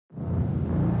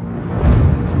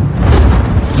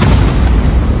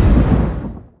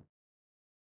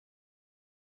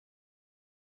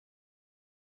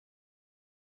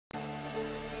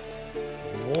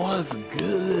What's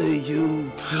good,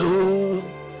 YouTube?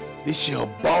 This your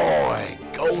boy,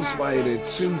 GhostFighter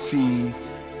 2Ts.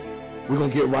 We're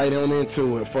gonna get right on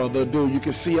into it. Further ado, you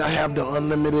can see I have the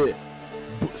unlimited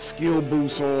skill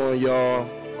boost on, y'all.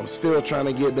 I'm still trying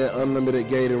to get that unlimited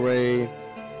Gatorade.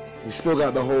 We still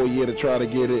got the whole year to try to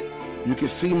get it. You can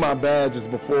see my badges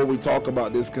before we talk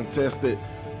about this contested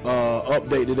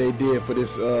update that they did for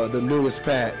this the newest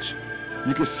patch.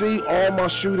 You can see all my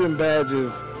shooting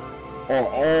badges are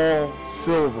all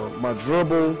silver. My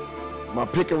dribble, my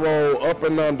pick and roll, up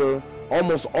and under,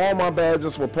 almost all my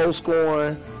badges for post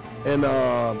scoring and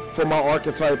for my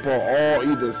archetype are all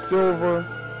either silver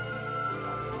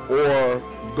or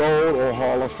gold or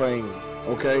Hall of Fame.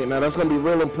 Okay, now that's gonna be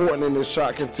real important in this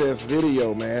shot contest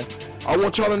video, man. I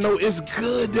want y'all to know it's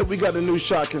good that we got the new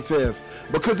shot contest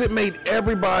because it made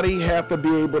everybody have to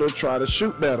be able to try to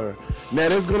shoot better. Now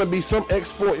there's gonna be some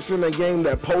exploits in the game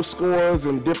that post scores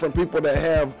and different people that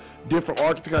have different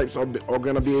archetypes are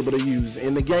gonna be able to use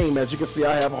in the game. As you can see,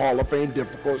 I have Hall of Fame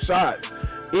difficult shots.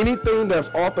 Anything that's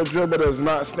off the dribble that's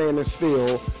not standing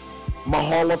still, my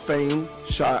Hall of Fame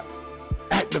shot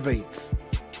activates.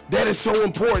 That is so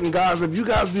important, guys. If you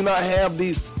guys do not have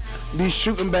these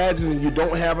shooting badges and you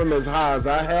don't have them as high as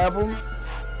I have them,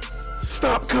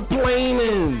 stop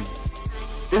complaining.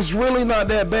 It's really not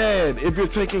that bad if you're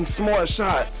taking smart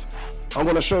shots. I'm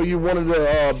going to show you one of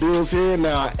the builds here.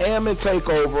 Now, I am in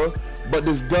takeover, but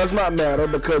this does not matter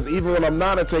because even when I'm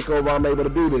not in takeover, I'm able to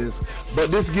do this.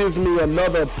 But this gives me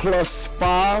another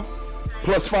 +5,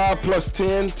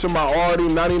 +10 to my already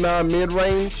 99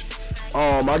 mid-range.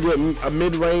 I get a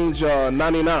mid-range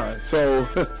 99. So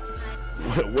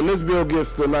when this build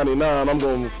gets to 99, I'm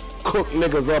gonna cook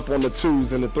niggas up on the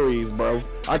 2s and the 3s, bro.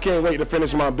 I can't wait to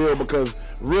finish my build because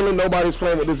really nobody's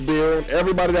playing with this build.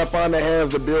 Everybody that I find that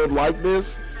has the build like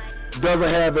this doesn't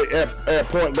have it at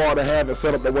point guard to have it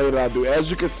set up the way that I do. As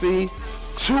you can see,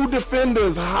 2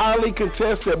 defenders, highly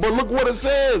contested. But look what it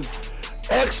says: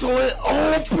 excellent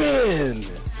open.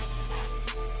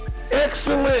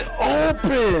 Excellent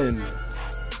open.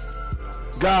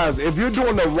 Guys, if you're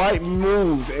doing the right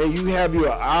moves and you have your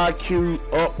IQ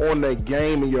up on the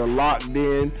game and you're locked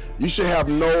in, you should have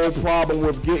no problem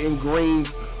with getting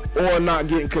greens or not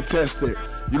getting contested.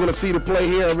 You're gonna see the play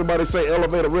here. Everybody say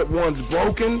elevator rip one's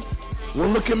broken. Well,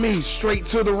 look at me, straight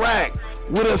to the rack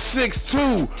with a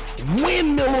 6'2".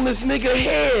 Windmill on this nigga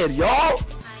head, y'all.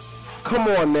 Come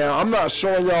on now, I'm not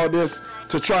showing y'all this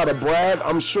to try to brag.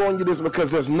 I'm showing you this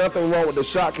because there's nothing wrong with the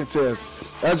shot contest.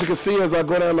 As you can see, as I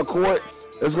go down the court,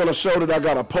 it's gonna show that I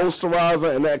got a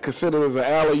posterizer and that considered as an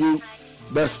alley-oop.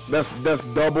 That's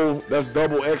double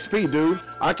XP, dude.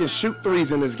 I can shoot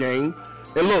 3s in this game.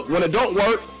 And look, when it don't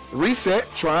work,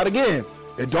 reset, try it again.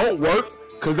 It don't work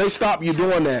because they stop you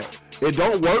doing that. It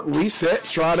don't work, reset,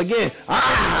 try it again.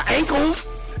 Ah, ankles,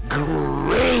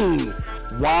 green,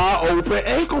 wide open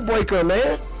ankle breaker,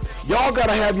 man. Y'all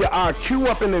gotta have your IQ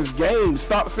up in this game.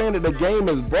 Stop saying that the game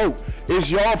is broke. It's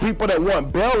y'all people that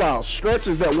want bailouts,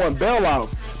 stretches that want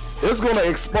bailouts. It's gonna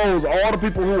expose all the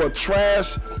people who are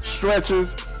trash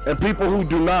stretches and people who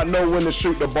do not know when to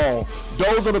shoot the ball.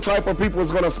 Those are the type of people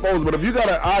it's gonna expose. But if you got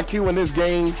an IQ in this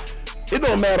game, it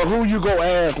don't matter who you go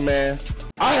ask, man.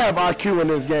 I have IQ in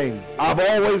this game. I've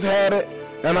always had it,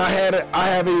 and I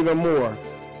have it even more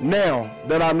now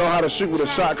that I know how to shoot with a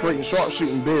shot creating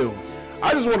sharpshooting build.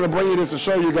 I just wanted to bring you this to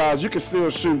show you guys you can still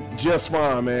shoot just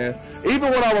fine, man. Even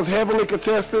when I was heavily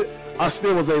contested, I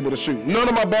still was able to shoot. None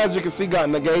of my badges you can see got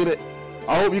negated.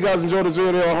 I hope you guys enjoyed this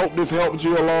video. I hope this helped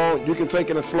you along. You can take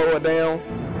it and slow it down.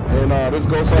 And this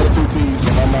GhostFighter 2Ts,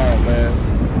 and I'm out, man.